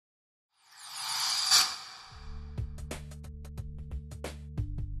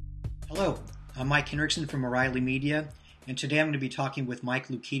Hello, I'm Mike Hendrickson from O'Reilly Media, and today I'm going to be talking with Mike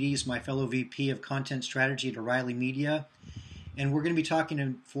Loukides, my fellow VP of Content Strategy at O'Reilly Media, and we're going to be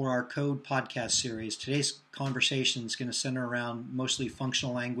talking for our Code podcast series. Today's conversation is going to center around mostly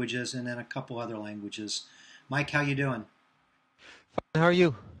functional languages and then a couple other languages. Mike, how you doing? How are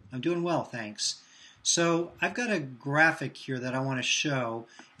you? I'm doing well, thanks. So I've got a graphic here that I want to show,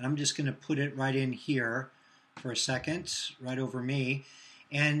 and I'm just going to put it right in here for a second, right over me.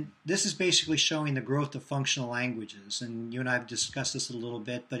 And this is basically showing the growth of functional languages. And you and I have discussed this a little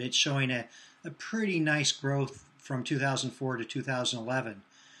bit, but it's showing a pretty nice growth from 2004 to 2011.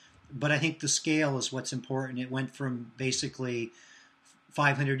 But I think the scale is what's important. It went from basically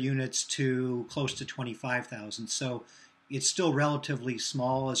 500 units to close to 25,000. So it's still relatively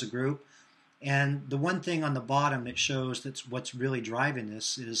small as a group. And the one thing on the bottom that shows that's what's really driving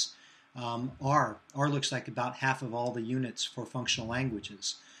this is R. R looks like about half of all the units for functional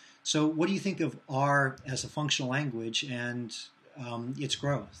languages. So what do you think of R as a functional language and its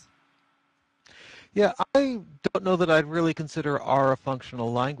growth? Yeah, I don't know that I'd really consider R a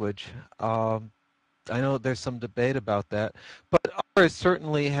functional language. I know there's some debate about that, but R has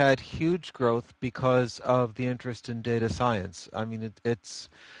certainly had huge growth because of the interest in data science. I mean, it's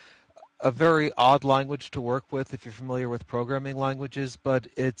a very odd language to work with if you're familiar with programming languages, but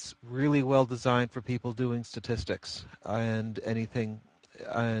it's really well designed for people doing statistics and anything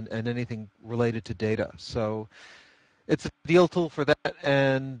anything related to data. So it's a ideal tool for that,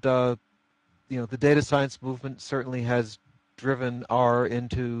 and the data science movement certainly has driven R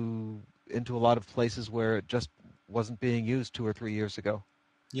into a lot of places where it just wasn't being used 2 or 3 years ago.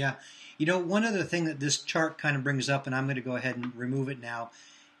 Yeah. One other thing that this chart kind of brings up, and I'm going to go ahead and remove it now,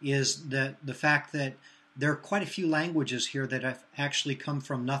 is the fact that there are quite a few languages here that have actually come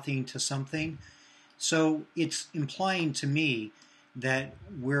from nothing to something. So it's implying to me that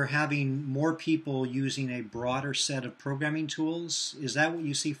we're having more people using a broader set of programming tools. Is that what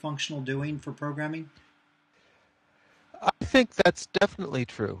you see functional doing for programming? I think that's definitely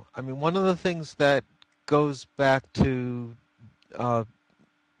true. I mean, one of the things that goes back to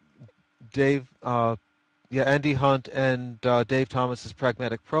Andy Hunt and Dave Thomas's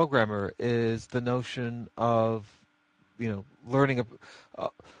pragmatic programmer is the notion of, learning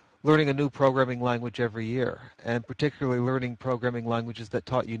a new programming language every year, and particularly learning programming languages that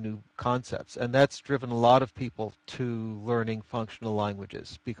taught you new concepts. And that's driven a lot of people to learning functional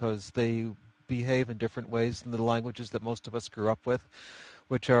languages because they behave in different ways than the languages that most of us grew up with,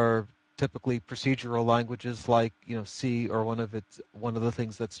 which are typically procedural languages like C or one of the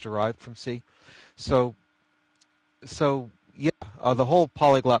things that's derived from C. So the whole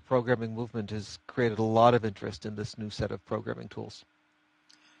polyglot programming movement has created a lot of interest in this new set of programming tools.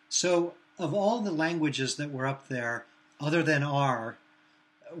 So of all the languages that were up there, other than R,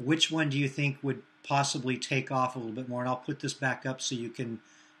 which one do you think would possibly take off a little bit more? And I'll put this back up so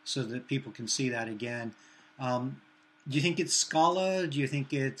that people can see that again. Do you think it's Scala? Do you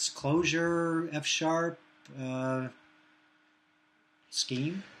think it's Clojure, F Sharp,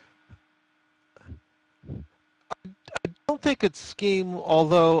 Scheme? I don't think it's Scheme,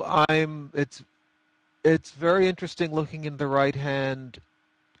 although it's very interesting looking in the right-hand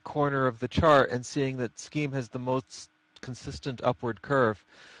corner of the chart and seeing that Scheme has the most consistent upward curve.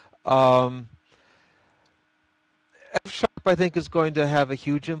 F Sharp, I think, is going to have a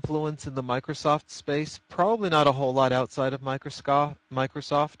huge influence in the Microsoft space. Probably not a whole lot outside of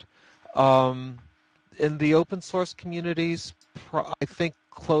Microsoft. In the open source communities, I think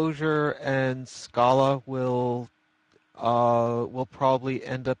Clojure and Scala will probably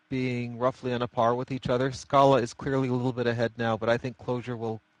end up being roughly on a par with each other. Scala is clearly a little bit ahead now, but I think Clojure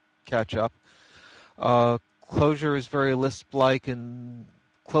will catch up. Clojure is very Lisp-like and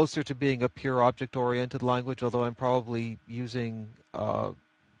closer to being a pure object-oriented language, although I'm probably using a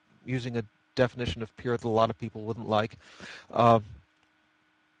definition of pure that a lot of people wouldn't like.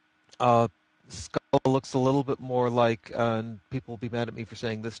 Scala looks a little bit more like, and people will be mad at me for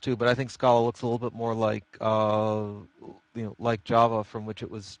saying this too, but I think Scala looks a little bit more like, like Java, from which it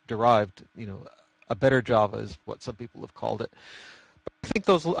was derived. A better Java is what some people have called it. But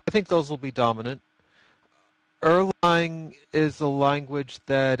I think those will be dominant. Erlang is a language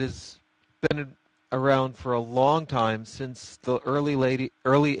that has been around for a long time, since the early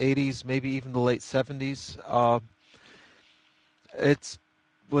 80s, maybe even the late 70s. It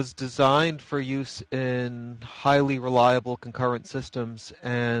was designed for use in highly reliable concurrent systems,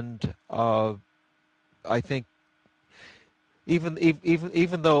 and I think even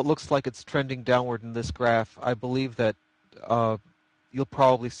though it looks like it's trending downward in this graph, I believe that you'll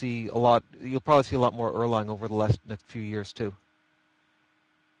probably see a lot more Erlang over the next few years too.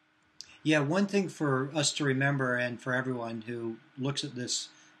 Yeah, one thing for us to remember and for everyone who looks at this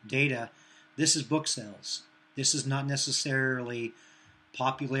data, this is book sales. This is not necessarily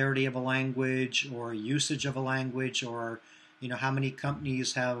popularity of a language or usage of a language or how many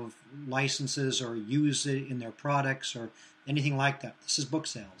companies have licenses or use it in their products or anything like that. This is book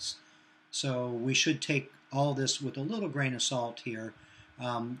sales. So we should take all this with a little grain of salt here.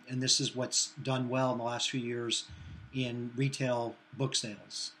 And this is what's done well in the last few years in retail book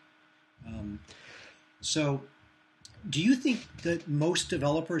sales. So do you think that most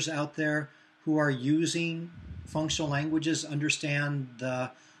developers out there who are using functional languages understand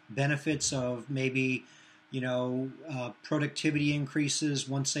the benefits of maybe productivity increases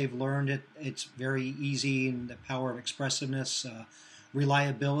once they've learned it? It's very easy, and the power of expressiveness,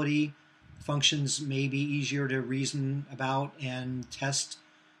 reliability, functions may be easier to reason about and test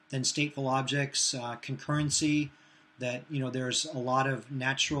than stateful objects, concurrency, that there's a lot of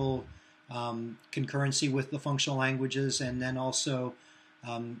natural concurrency with the functional languages, and then also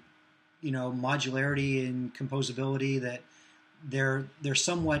modularity and composability, that they're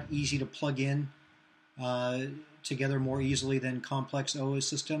somewhat easy to plug in together more easily than complex OS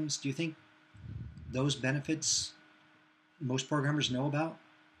systems. Do you think those benefits most programmers know about?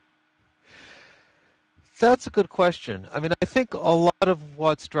 That's a good question. I mean, I think a lot of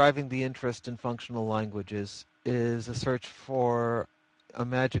what's driving the interest in functional languages is a search for a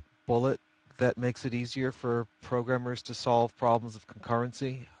magic bullet that makes it easier for programmers to solve problems of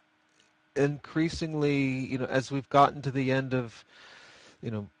concurrency. Increasingly, as we've gotten to the end of,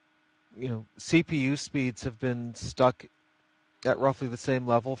 CPU speeds have been stuck at roughly the same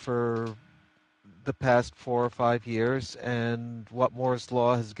level for the past 4 or 5 years, and what Moore's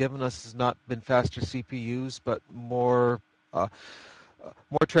law has given us has not been faster CPUs, but more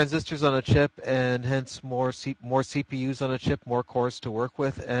transistors on a chip, and hence more CPUs on a chip, more cores to work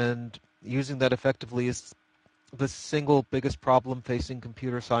with, and using that effectively is the single biggest problem facing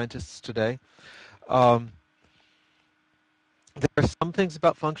computer scientists today. There are some things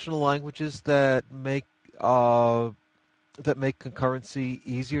about functional languages that make concurrency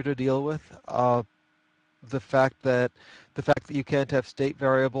easier to deal with. The fact that you can't have state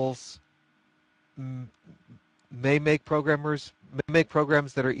variables may make programs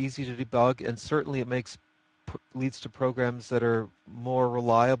that are easy to debug, and certainly it leads to programs that are more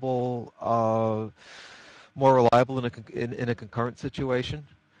reliable in a concurrent situation.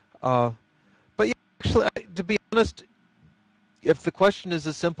 But yeah, actually, to be honest, if the question is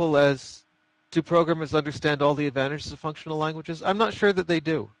as simple as do programmers understand all the advantages of functional languages, I'm not sure that they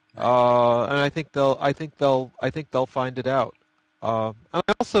do, and I think they'll find it out. And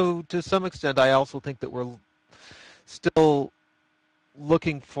also, to some extent, I also think that we're still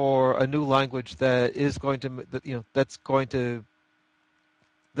looking for a new language that is that's going to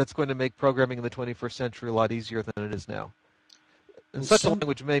make programming in the 21st century a lot easier than it is now. And such a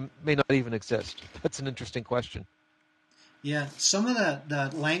language may not even exist. That's an interesting question. Yeah, some of the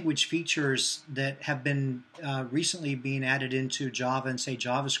language features that have been recently being added into Java and, say,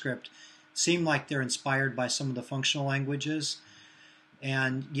 JavaScript seem like they're inspired by some of the functional languages,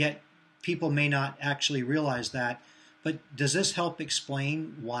 and yet people may not actually realize that. But does this help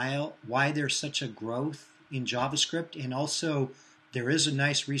explain why there's such a growth in JavaScript? And also, there is a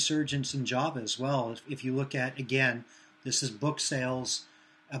nice resurgence in Java as well. If you look at, again, this is book sales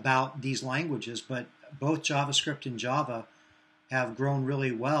about these languages, but both JavaScript and Java have grown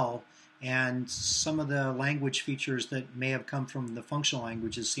really well, and some of the language features that may have come from the functional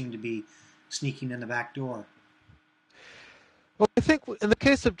languages seem to be sneaking in the back door. Well, I think in the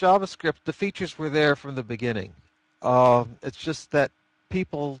case of JavaScript, the features were there from the beginning. It's just that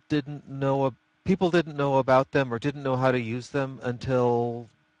people didn't know about them or didn't know how to use them until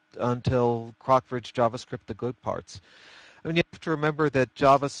Crockford's JavaScript: The Good Parts. I mean, you have to remember that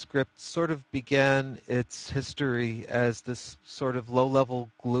JavaScript sort of began its history as this sort of low-level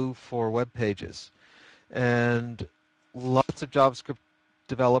glue for web pages. And lots of JavaScript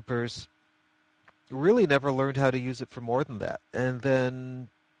developers really never learned how to use it for more than that. And then,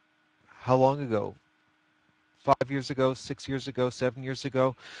 how long ago? 5 years ago, 6 years ago, 7 years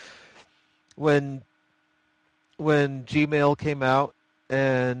ago, when Gmail came out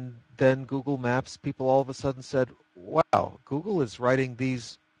and then Google Maps, people all of a sudden said, wow, Google is writing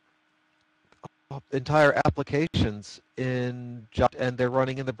these entire applications and they're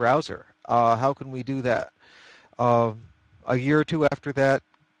running in the browser. How can we do that? A year or two after that,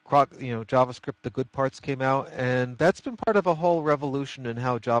 JavaScript: The Good Parts came out, and that's been part of a whole revolution in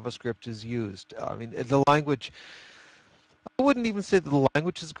how JavaScript is used. I mean, the language, I wouldn't even say that the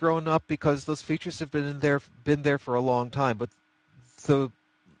language has grown up because those features have been there for a long time, but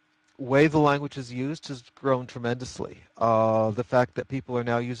way the language is used has grown tremendously. The fact that people are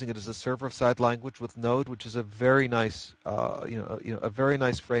now using it as a server-side language with Node, which is a very nice, a very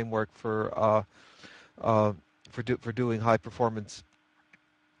nice framework for doing high-performance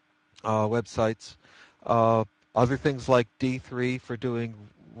websites. Other things like D3 for doing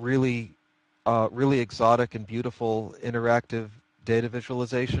really, really exotic and beautiful interactive data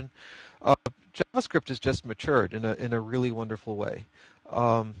visualization. JavaScript has just matured in a really wonderful way.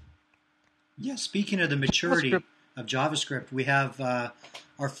 Yeah, speaking of the maturity of JavaScript, we have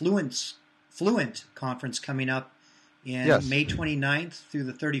our Fluent conference coming up in May 29th through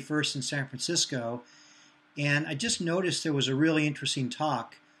the 31st in San Francisco. And I just noticed there was a really interesting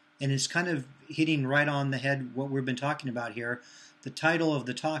talk, and it's kind of hitting right on the head what we've been talking about here. The title of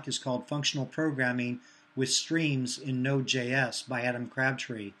the talk is called Functional Programming with Streams in Node.js by Adam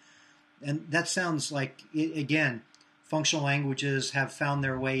Crabtree. And that sounds like, again, functional languages have found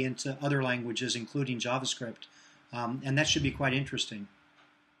their way into other languages, including JavaScript. And that should be quite interesting.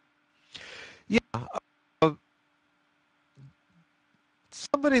 Yeah.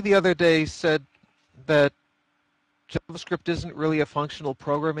 Somebody the other day said that JavaScript isn't really a functional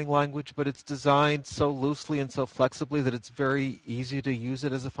programming language, but it's designed so loosely and so flexibly that it's very easy to use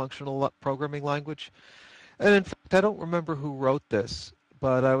it as a functional programming language. And in fact, I don't remember who wrote this,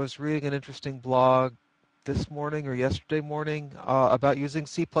 but I was reading an interesting blog this morning or yesterday morning about using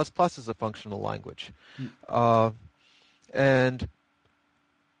C++ as a functional language. And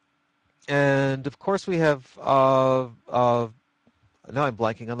of course we have, now I'm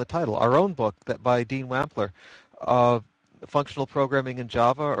blanking on the title, our own book that by Dean Wampler, Functional Programming in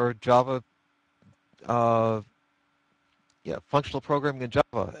Java, or Java, Functional Programming in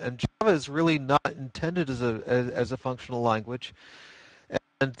Java. And Java is really not intended as a functional language.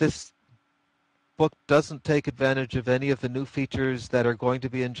 And this book doesn't take advantage of any of the new features that are going to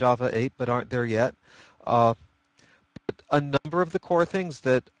be in Java 8 but aren't there yet. But a number of the core things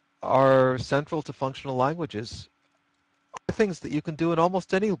that are central to functional languages are things that you can do in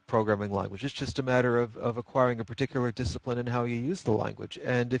almost any programming language. It's just a matter of acquiring a particular discipline in how you use the language.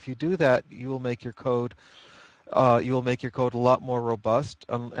 And if you do that, you will make your code a lot more robust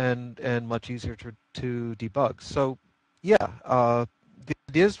and much easier to debug. So, yeah. The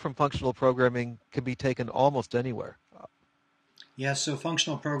ideas from functional programming can be taken almost anywhere. Yeah, so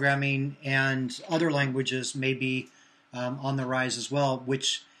functional programming and other languages may be on the rise as well,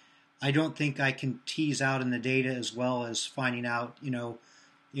 which I don't think I can tease out in the data as well as finding out,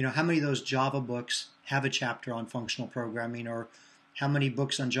 how many of those Java books have a chapter on functional programming, or how many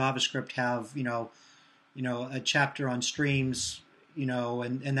books on JavaScript have, a chapter on streams,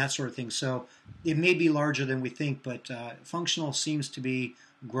 and that sort of thing. So it may be larger than we think, but functional seems to be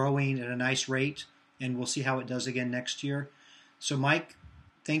growing at a nice rate, and we'll see how it does again next year. So Mike,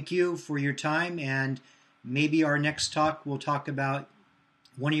 thank you for your time, and maybe our next talk we'll talk about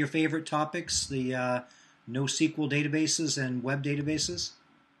one of your favorite topics, the NoSQL databases and web databases.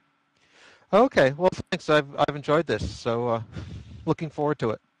 Okay, well, thanks. I've enjoyed this, so looking forward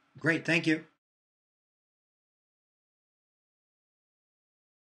to it. Great, thank you.